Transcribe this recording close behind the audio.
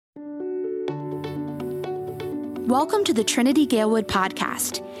Welcome to the Trinity Galewood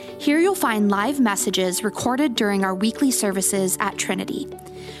podcast. Here you'll find live messages recorded during our weekly services at Trinity.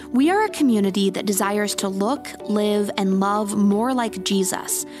 We are a community that desires to look, live, and love more like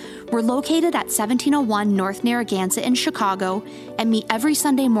Jesus. We're located at 1701 North Narragansett in Chicago and meet every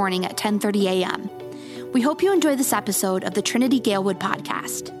Sunday morning at 10:30 a.m. We hope you enjoy this episode of the Trinity Galewood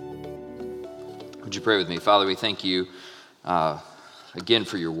podcast. Would you pray with me? Father, we thank you again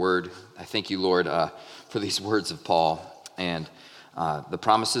for your word. I thank you, Lord, for these words of Paul and the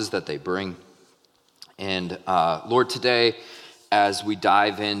promises that they bring. And Lord, today, as we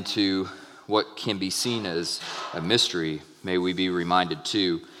dive into what can be seen as a mystery, may we be reminded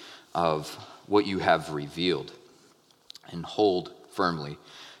too of what you have revealed and hold firmly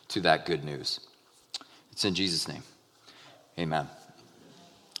to that good news. It's in Jesus' name. Amen.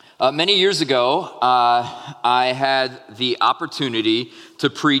 Many years ago, I had the opportunity to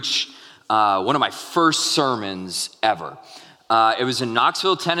preach one of my first sermons ever. It was in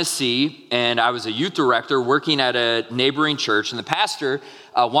Knoxville, Tennessee, and I was a youth director working at a neighboring church, and the pastor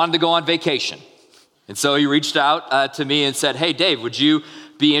wanted to go on vacation. And so he reached out to me and said, "Hey, Dave, would you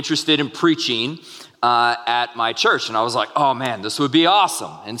be interested in preaching at my church?" And I was like, "Oh man, this would be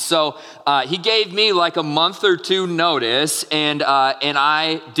awesome." And so he gave me like a month or two notice, and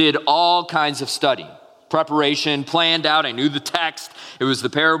I did all kinds of studying. Preparation, planned out. I knew the text. It was the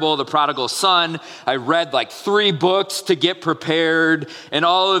parable of the prodigal son. I read like 3 books to get prepared and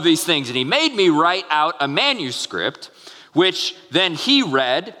all of these things. And he made me write out a manuscript, which then he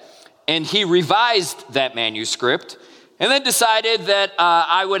read, and he revised that manuscript, and then decided that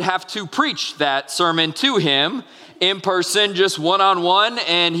I would have to preach that sermon to him in person, just one-on-one,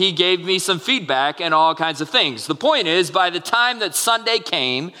 and he gave me some feedback and all kinds of things. The point is, by the time that Sunday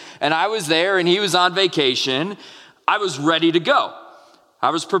came, and I was there and he was on vacation, I was ready to go.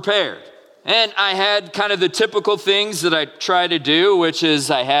 I was prepared. And I had kind of the typical things that I try to do, which is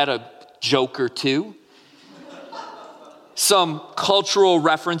I had a joke or two, some cultural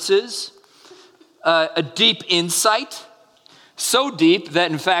references, a deep insight. So deep that,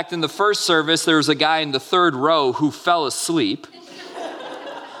 in fact, in the first service, there was a guy in the 3rd row who fell asleep.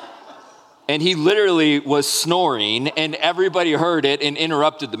 And he literally was snoring, and everybody heard it and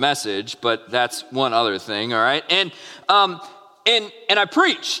interrupted the message, but that's one other thing, all right? And I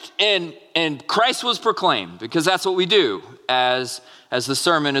preached, and Christ was proclaimed, because that's what we do as the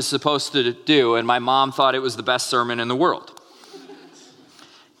sermon is supposed to do, and my mom thought it was the best sermon in the world.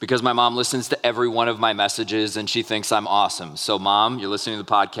 Because my mom listens to every one of my messages and she thinks I'm awesome. So Mom, you're listening to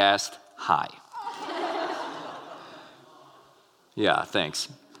the podcast, hi. Yeah, thanks.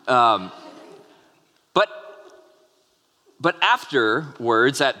 But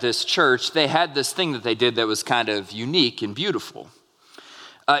afterwards at this church, they had this thing that they did that was kind of unique and beautiful.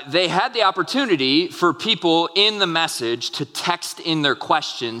 They had the opportunity for people in the message to text in their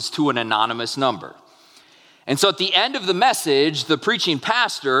questions to an anonymous number. And so at the end of the message, the preaching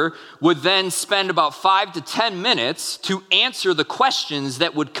pastor would then spend about 5 to 10 minutes to answer the questions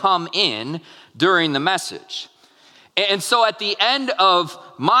that would come in during the message. And so at the end of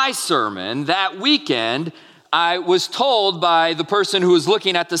my sermon that weekend, I was told by the person who was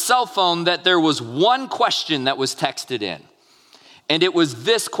looking at the cell phone that there was one question that was texted in. And it was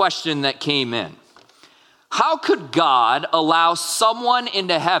this question that came in. How could God allow someone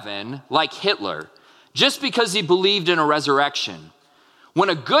into heaven like Hitler just because he believed in a resurrection, when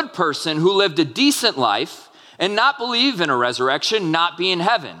a good person who lived a decent life and not believe in a resurrection not be in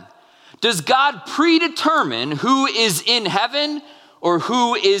heaven? Does God predetermine who is in heaven or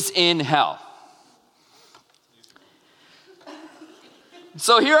who is in hell?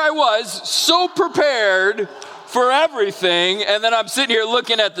 So here I was, so prepared for everything, and then I'm sitting here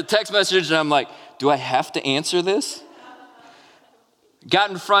looking at the text message and I'm like, do I have to answer this?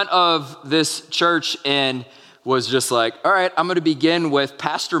 Got in front of this church and was just like, all right, I'm going to begin with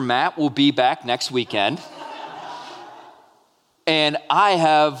Pastor Matt will be back next weekend. And I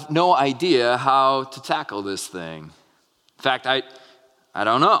have no idea how to tackle this thing. In fact, I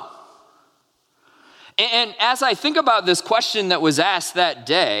don't know. And as I think about this question that was asked that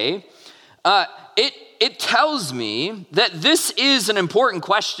day, it tells me that this is an important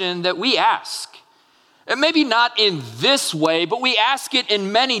question that we ask. And maybe not in this way, but we ask it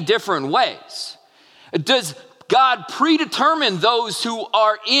in many different ways. Does God predetermine those who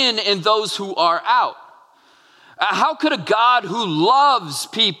are in and those who are out? How could a God who loves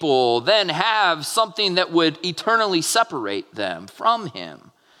people then have something that would eternally separate them from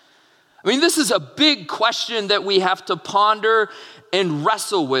him? I mean, this is a big question that we have to ponder and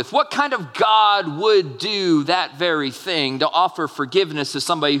wrestle with. What kind of God would do that very thing to offer forgiveness to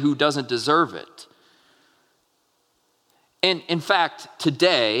somebody who doesn't deserve it? And in fact,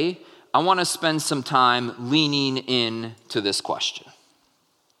 today, I want to spend some time leaning into this question.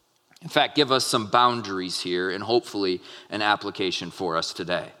 In fact, give us some boundaries here and hopefully an application for us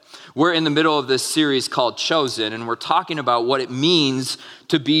today. We're in the middle of this series called Chosen, and we're talking about what it means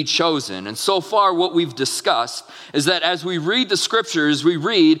to be chosen. And so far, what we've discussed is that as we read the scriptures, we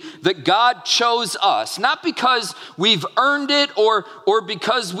read that God chose us, not because we've earned it or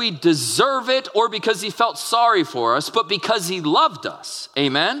because we deserve it or because he felt sorry for us, but because he loved us.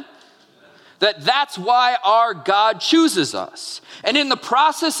 Amen? That's why our God chooses us. And in the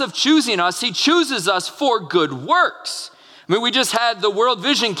process of choosing us, he chooses us for good works. I mean, we just had the World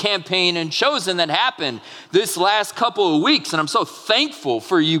Vision campaign and Chosen that happened this last couple of weeks, and I'm so thankful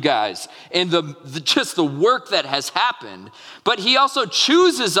for you guys and just the work that has happened. But he also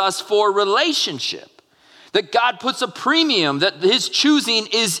chooses us for relationship, that God puts a premium, that his choosing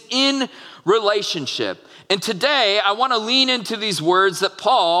is in relationship. And today, I want to lean into these words that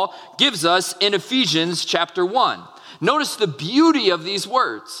Paul gives us in Ephesians chapter 1. Notice the beauty of these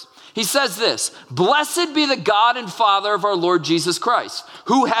words. He says this, "Blessed be the God and Father of our Lord Jesus Christ,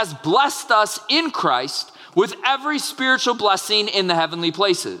 who has blessed us in Christ with every spiritual blessing in the heavenly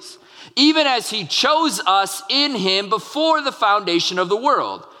places, even as he chose us in him before the foundation of the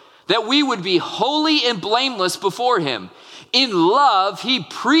world, that we would be holy and blameless before him. In love, he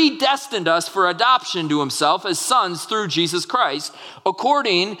predestined us for adoption to himself as sons through Jesus Christ,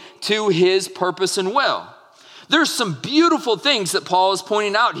 according to his purpose and will." There's some beautiful things that Paul is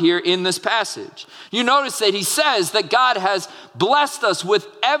pointing out here in this passage. You notice that he says that God has blessed us with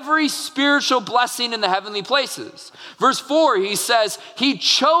every spiritual blessing in the heavenly places. Verse 4, he says, he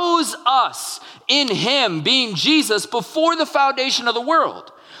chose us in him, being Jesus, before the foundation of the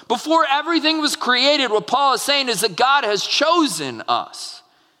world. Before everything was created, what Paul is saying is that God has chosen us.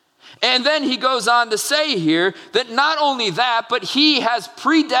 And then he goes on to say here that not only that, but he has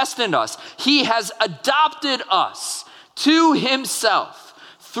predestined us. He has adopted us to himself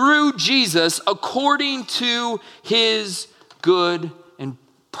through Jesus according to his good and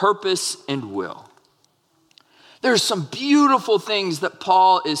purpose and will. There's some beautiful things that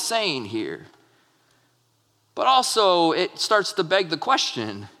Paul is saying here. But also it starts to beg the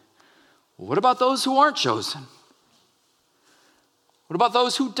question, what about those who aren't chosen? What about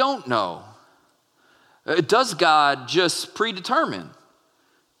those who don't know? Does God just predetermine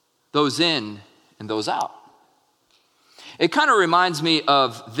those in and those out? It kind of reminds me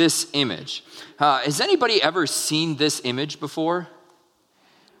of this image. Has anybody ever seen this image before?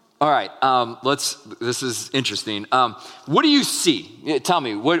 All right, this is interesting. What do you see? Tell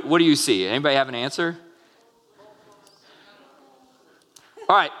me, what do you see? Anybody have an answer?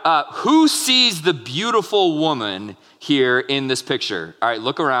 All right, who sees the beautiful woman here in this picture? All right,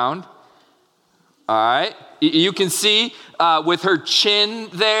 look around. All right, you can see with her chin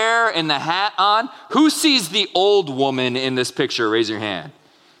there and the hat on. Who sees the old woman in this picture? Raise your hand.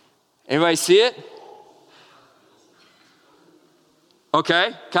 Anybody see it?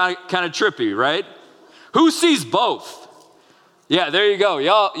 Okay, kind of trippy, right? Who sees both? Yeah, there you go.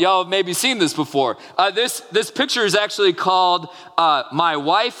 Y'all have maybe seen this before. This picture is actually called My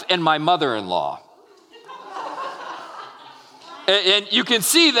Wife and My Mother-in-Law. And you can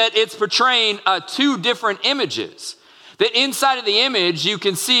see that it's portraying two different images. That inside of the image, you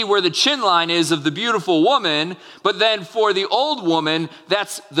can see where the chin line is of the beautiful woman, but then for the old woman,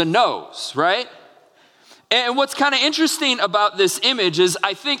 that's the nose, right? And what's kind of interesting about this image is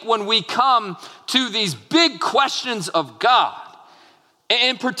I think when we come to these big questions of God,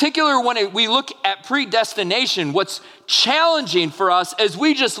 in particular, when we look at predestination, what's challenging for us is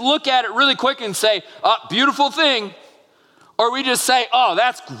we just look at it really quick and say, beautiful thing. Or we just say, oh,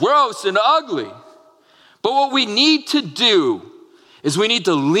 that's gross and ugly. But what we need to do is we need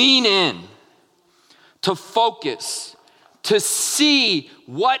to lean in, to focus, to see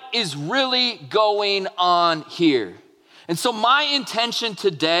what is really going on here. And so my intention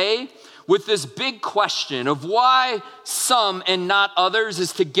today with this big question of why some and not others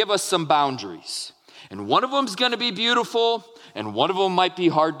is to give us some boundaries. And one of them is going to be beautiful, and one of them might be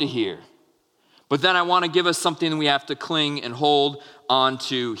hard to hear. But then I want to give us something we have to cling and hold on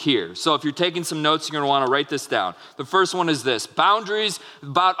to here. So if you're taking some notes, you're going to want to write this down. The first one is this: boundaries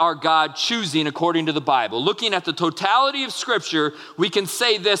about our God choosing according to the Bible. Looking at the totality of Scripture, we can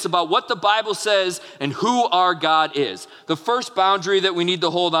say this about what the Bible says and who our God is. The first boundary that we need to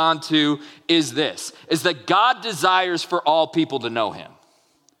hold on to is this, is that God desires for all people to know him.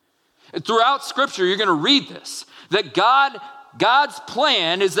 And throughout Scripture, you're going to read this, that God's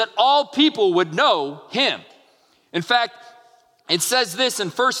plan is that all people would know him. In fact, it says this in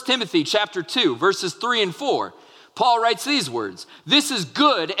 1 Timothy chapter 2, verses 3 and 4. Paul writes these words, "This is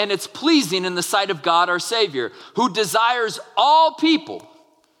good and it's pleasing in the sight of God our Savior, who desires all people,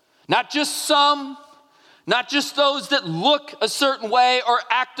 not just some, not just those that look a certain way or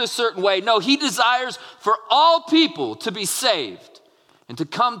act a certain way. No, he desires for all people to be saved and to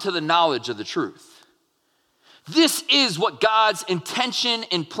come to the knowledge of the truth." This is what God's intention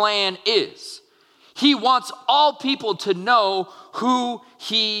and plan is. He wants all people to know who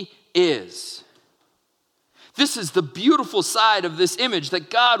he is. This is the beautiful side of this image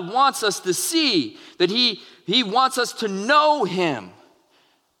that God wants us to see, that he wants us to know him.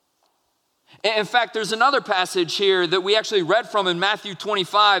 In fact, there's another passage here that we actually read from in Matthew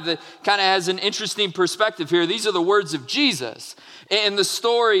 25 that kind of has an interesting perspective here. These are the words of Jesus in the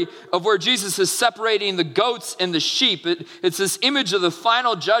story of where Jesus is separating the goats and the sheep. It's this image of the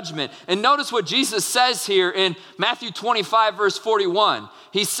final judgment. And notice what Jesus says here in Matthew 25, verse 41.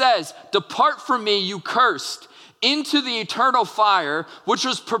 He says, "Depart from me, you cursed, into the eternal fire, which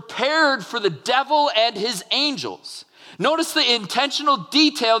was prepared for the devil and his angels." Notice the intentional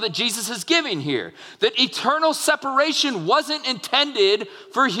detail that Jesus is giving here, that eternal separation wasn't intended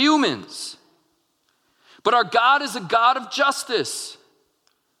for humans. But our God is a God of justice.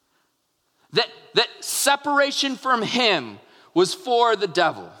 That separation from him was for the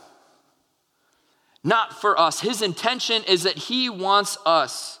devil, not for us. His intention is that he wants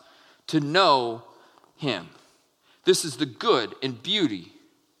us to know him. This is the good and beauty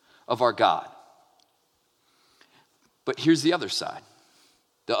of our God. But here's the other side,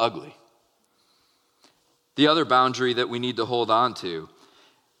 the ugly. The other boundary that we need to hold on to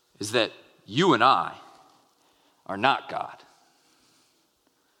is that you and I are not God.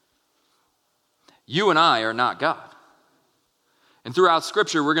 You and I are not God. And throughout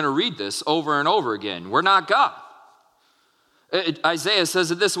Scripture, we're going to read this over and over again. We're not God. Isaiah says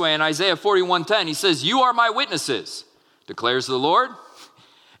it this way in Isaiah 41:10. He says, "You are my witnesses, declares the Lord,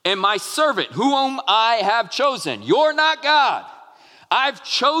 and my servant whom I have chosen." You're not God. I've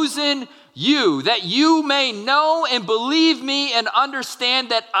chosen you, that you may know and believe me and understand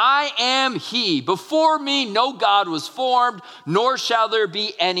that I am he. Before me no God was formed, nor shall there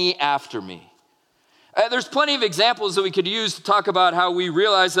be any after me. There's plenty of examples that we could use to talk about how we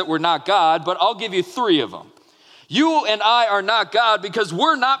realize that we're not God, but I'll give you 3 of them. You and I are not God because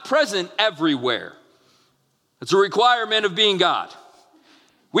we're not present everywhere. It's a requirement of being God.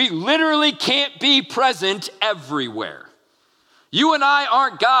 We literally can't be present everywhere. You and I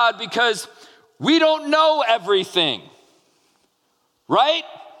aren't God because we don't know everything, right?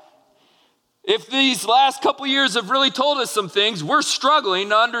 If these last couple years have really told us some things, we're struggling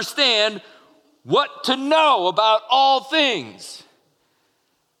to understand what to know about all things.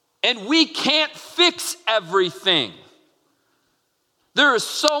 And we can't fix everything. There is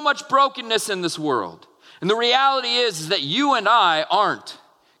so much brokenness in this world. And the reality is that you and I aren't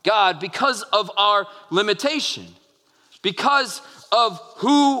God because of our limitation, because of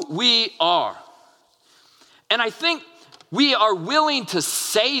who we are. And I think we are willing to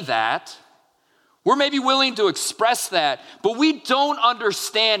say that. We're maybe willing to express that, but we don't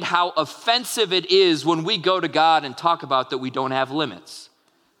understand how offensive it is when we go to God and talk about that we don't have limits.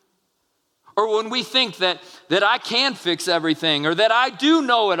 Or when we think that I can fix everything, or that I do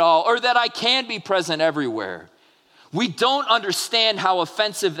know it all, or that I can be present everywhere. We don't understand how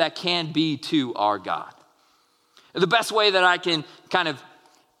offensive that can be to our God. The best way that I can kind of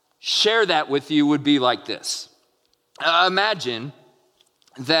share that with you would be like this. Imagine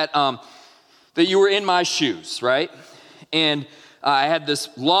that you were in my shoes, right? And I had this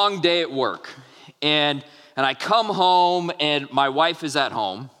long day at work. And I come home, and my wife is at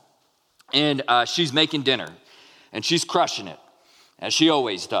home. And she's making dinner. And she's crushing it, as she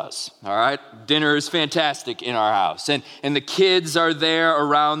always does, all right? Dinner is fantastic in our house. And the kids are there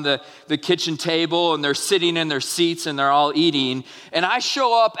around the kitchen table, and they're sitting in their seats, and they're all eating. And I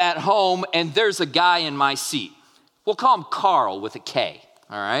show up at home, and there's a guy in my seat. We'll call him Carl with a K,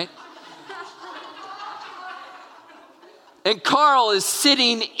 all right? And Carl is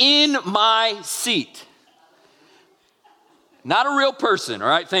sitting in my seat. Not a real person, all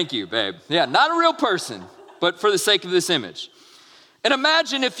right? Thank you, babe. Yeah, not a real person, but for the sake of this image. And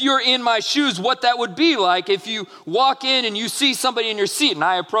imagine if you're in my shoes, what that would be like if you walk in and you see somebody in your seat, and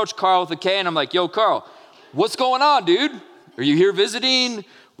I approach Carl with a K, and I'm like, "Yo, Carl, what's going on, dude? Are you here visiting?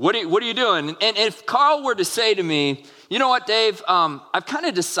 What are you doing?" And if Carl were to say to me, "You know what, Dave, I've kind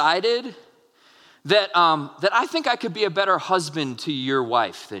of decided that I think I could be a better husband to your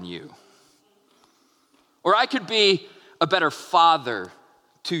wife than you. Or I could be a better father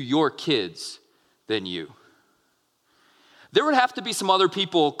to your kids than you." there would have to be some other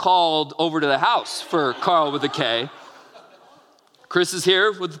people called over to the house for Carl with a K. Chris is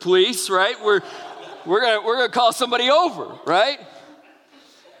here with the police, right? We're gonna call somebody over, right?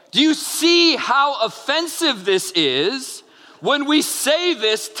 Do you see how offensive this is when we say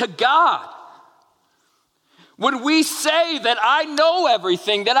this to God? When we say that I know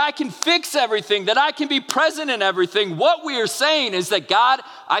everything, that I can fix everything, that I can be present in everything, what we are saying is that, God,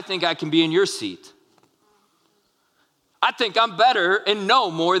 I think I can be in your seat. I think I'm better and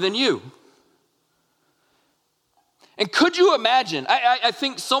know more than you. And could you imagine, I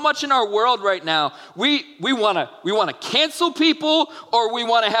think so much in our world right now, we want to cancel people, or we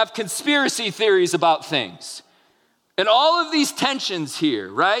want to have conspiracy theories about things. And all of these tensions here,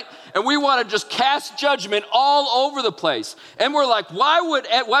 right? And we want to just cast judgment all over the place. And we're like, why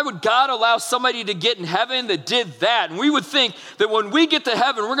would God allow somebody to get in heaven that did that? And we would think that when we get to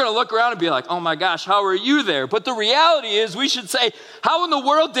heaven, we're going to look around and be like, oh my gosh, how are you there? But the reality is we should say, how in the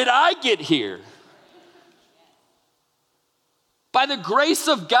world did I get here? By the grace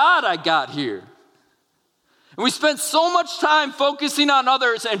of God, I got here. And we spent so much time focusing on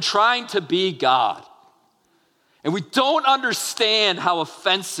others and trying to be God. And we don't understand how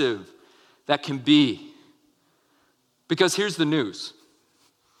offensive that can be. Because here's the news.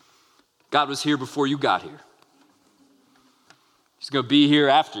 God was here before you got here. He's going to be here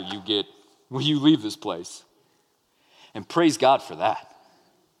after when you leave this place. And praise God for that.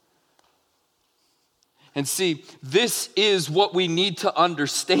 And see, this is what we need to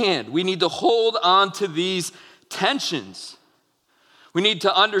understand. We need to hold on to these tensions. We need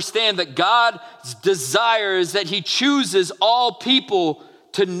to understand that God's desire is that he chooses all people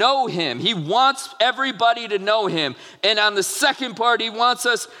to know him. He wants everybody to know him. And on the second part, he wants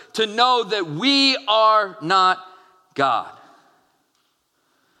us to know that we are not God.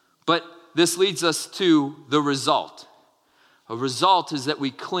 But this leads us to the result. A result is that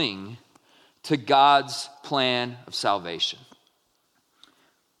we cling to God's plan of salvation.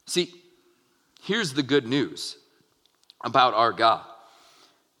 See, here's the good news about our God,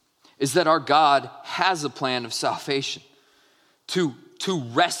 is that our God has a plan of salvation to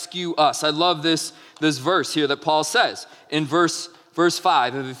rescue us. I love this verse here that Paul says in verse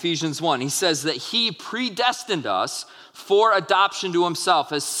 5 of Ephesians 1. He says that he predestined us for adoption to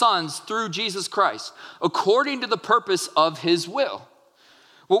himself as sons through Jesus Christ, according to the purpose of his will.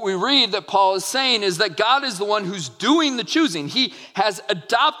 What we read that Paul is saying is that God is the one who's doing the choosing. He has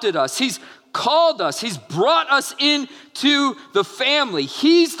adopted us. He's called us. He's brought us into the family.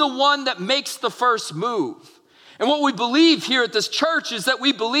 He's the one that makes the first move. And what we believe here at this church is that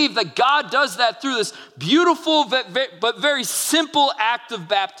we believe that God does that through this beautiful but very simple act of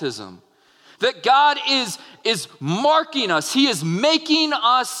baptism. That God is marking us. He is making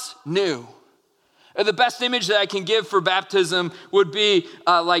us new. The best image that I can give for baptism would be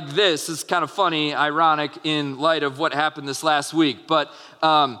like this. It's kind of funny, ironic in light of what happened this last week. But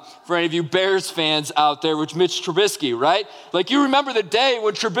for any of you Bears fans out there, which Mitch Trubisky, right? Like you remember the day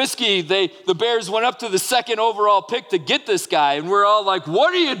when Trubisky, the Bears went up to the second overall pick to get this guy. And we're all like,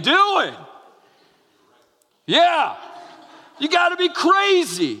 what are you doing? Yeah, you got to be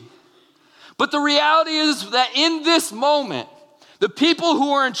crazy. But the reality is that in this moment, the people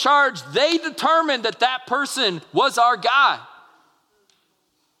who were in charge, they determined that that person was our guy.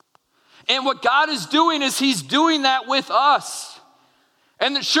 And what God is doing is he's doing that with us.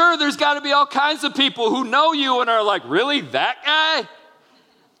 And sure, there's got to be all kinds of people who know you and are like, really, that guy?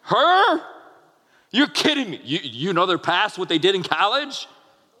 Her? You're kidding me. You know their past, what they did in college?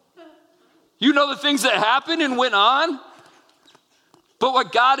 You know the things that happened and went on? But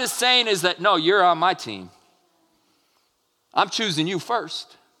what God is saying is that, no, you're on my team. I'm choosing you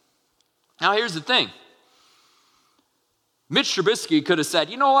first. Now, here's the thing. Mitch Trubisky could have said,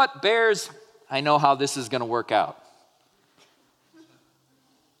 you know what, Bears, I know how this is going to work out.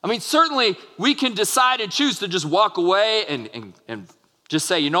 I mean, certainly we can decide and choose to just walk away and just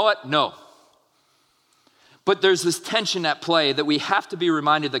say, you know what, no. But there's this tension at play that we have to be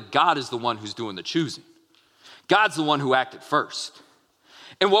reminded that God is the one who's doing the choosing. God's the one who acted first.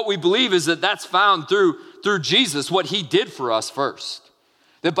 And what we believe is that that's found through Jesus, what he did for us first.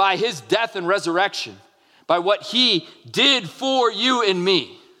 That by his death and resurrection, by what he did for you and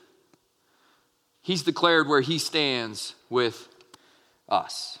me, he's declared where he stands with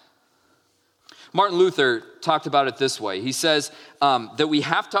us. Martin Luther talked about it this way. He says that we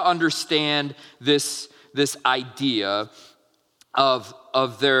have to understand this idea of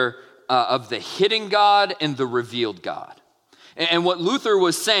the hidden God and the revealed God. And what Luther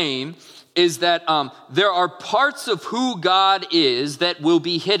was saying is that there are parts of who God is that will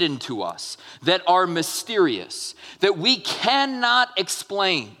be hidden to us, that are mysterious, that we cannot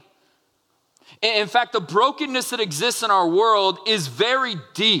explain. In fact, the brokenness that exists in our world is very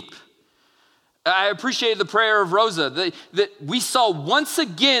deep. I appreciated the prayer of Rosa, that we saw once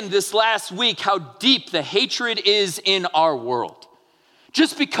again this last week how deep the hatred is in our world.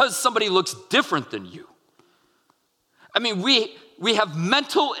 Just because somebody looks different than you. I mean, we have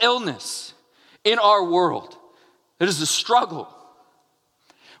mental illness in our world. It is a struggle.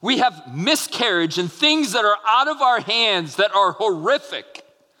 We have miscarriage and things that are out of our hands that are horrific.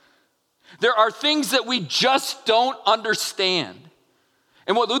 There are things that we just don't understand.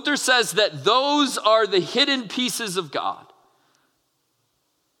 And what Luther says that those are the hidden pieces of God.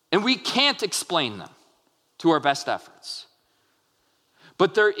 And we can't explain them to our best efforts.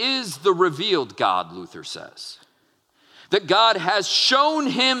 But there is the revealed God, Luther says. That God has shown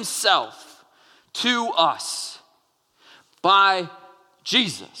himself to us by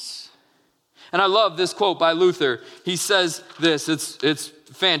Jesus. And I love this quote by Luther. He says this, it's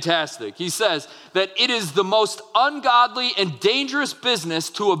fantastic. He says that it is the most ungodly and dangerous business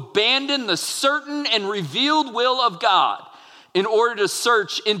to abandon the certain and revealed will of God in order to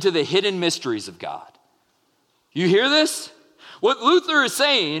search into the hidden mysteries of God. You hear this? What Luther is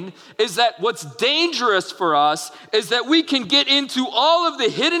saying is that what's dangerous for us is that we can get into all of the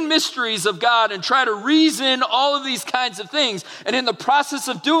hidden mysteries of God and try to reason all of these kinds of things. And in the process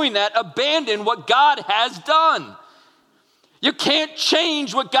of doing that, abandon what God has done. You can't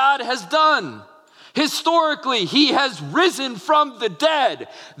change what God has done. Historically, he has risen from the dead.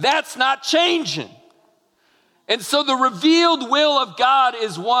 That's not changing. And so the revealed will of God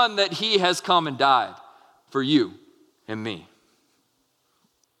is one that he has come and died for you and me.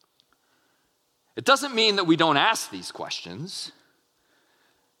 It doesn't mean that we don't ask these questions.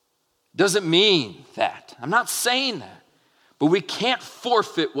 It doesn't mean that. I'm not saying that. But we can't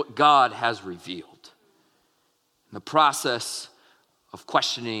forfeit what God has revealed in the process of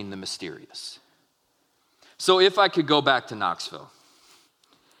questioning the mysterious. So if I could go back to Knoxville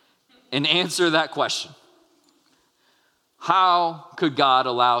and answer that question, how could God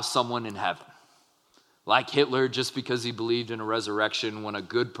allow someone in heaven, like Hitler, just because he believed in a resurrection, when a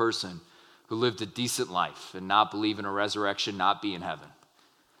good person who lived a decent life and not believe in a resurrection, not be in heaven?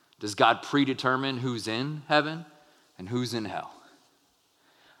 Does God predetermine who's in heaven and who's in hell?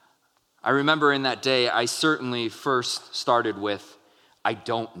 I remember in that day, I certainly first started with, I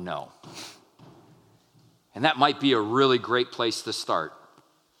don't know. And that might be a really great place to start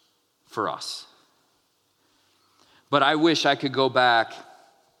for us. But I wish I could go back,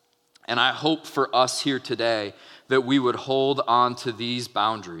 and I hope for us here today that we would hold on to these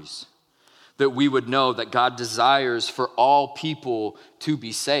boundaries, that we would know that God desires for all people to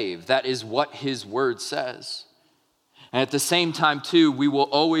be saved. That is what his word says. And at the same time, too, we will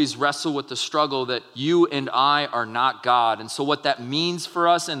always wrestle with the struggle that you and I are not God. And so what that means for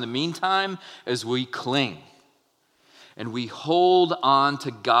us in the meantime is we cling and we hold on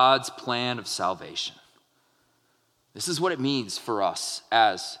to God's plan of salvation. This is what it means for us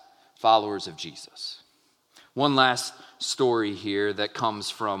as followers of Jesus. One last story here that comes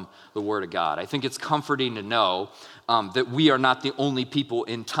from the Word of God. I think it's comforting to know that we are not the only people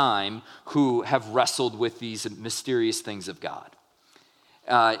in time who have wrestled with these mysterious things of God.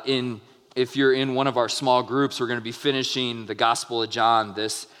 If you're in one of our small groups, we're going to be finishing the Gospel of John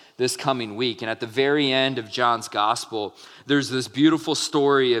this coming week. And at the very end of John's Gospel, there's this beautiful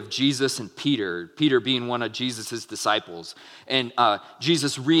story of Jesus and Peter being one of Jesus' disciples. And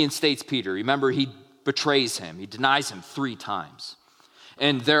Jesus reinstates Peter. Remember, he betrays him. He denies him 3 times.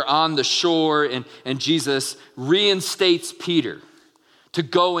 And they're on the shore, and Jesus reinstates Peter to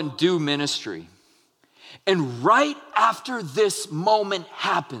go and do ministry. And right after this moment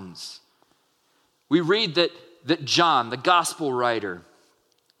happens, we read that John, the gospel writer,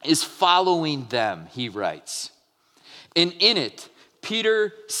 is following them, he writes. And in it,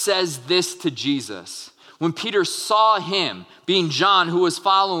 Peter says this to Jesus. When Peter saw him, being John who was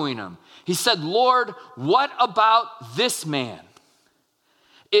following him, he said, "Lord, what about this man?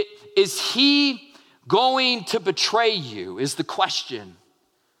 Is he going to betray you?" is the question.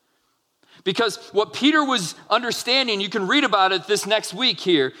 Because what Peter was understanding, you can read about it this next week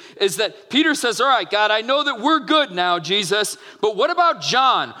here, is that Peter says, "All right, God, I know that we're good now, Jesus, but what about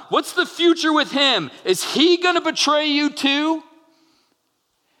John? What's the future with him? Is he going to betray you too?"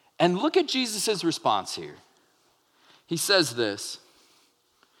 And look at Jesus' response here. He says this,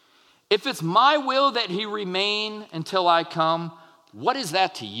 "If it's my will that he remain until I come, what is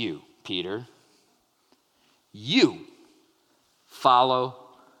that to you, Peter? You Follow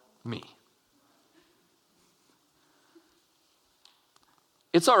me.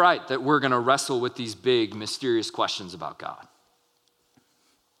 It's all right that we're going to wrestle with these big, mysterious questions about God.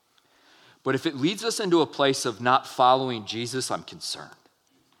 But if it leads us into a place of not following Jesus, I'm concerned.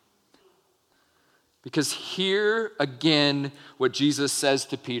 Because here again, what Jesus says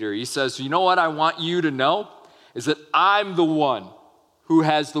to Peter, he says, you know what I want you to know is that I'm the one who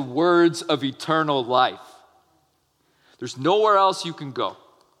has the words of eternal life. There's nowhere else you can go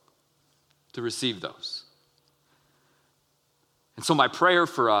to receive those. And so my prayer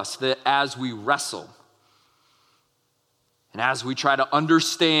for us that as we wrestle and as we try to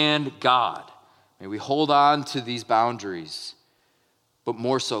understand God, may we hold on to these boundaries, but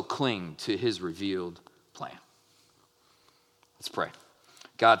more so cling to his revealed plan. Let's pray.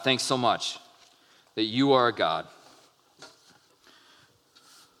 God, thanks so much that you are a God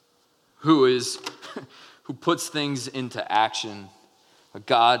who puts things into action, a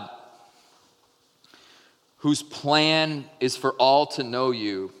God whose plan is for all to know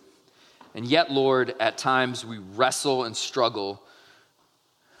you. And yet, Lord, at times we wrestle and struggle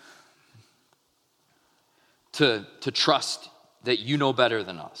to trust that you know better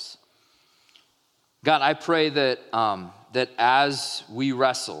than us. God, I pray that as we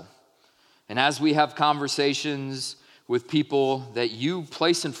wrestle and as we have conversations with people that you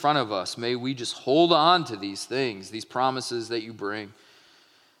place in front of us, may we just hold on to these things, these promises that you bring.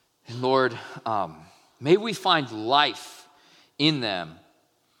 And Lord, may we find life in them,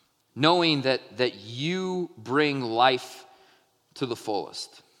 knowing that you bring life to the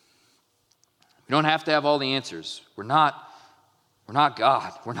fullest. We don't have to have all the answers. We're not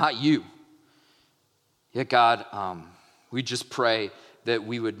God. We're not you. Yet, God, we just pray that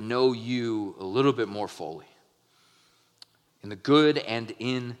we would know you a little bit more fully in the good and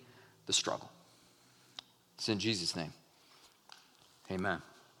in the struggle. It's in Jesus' name. Amen.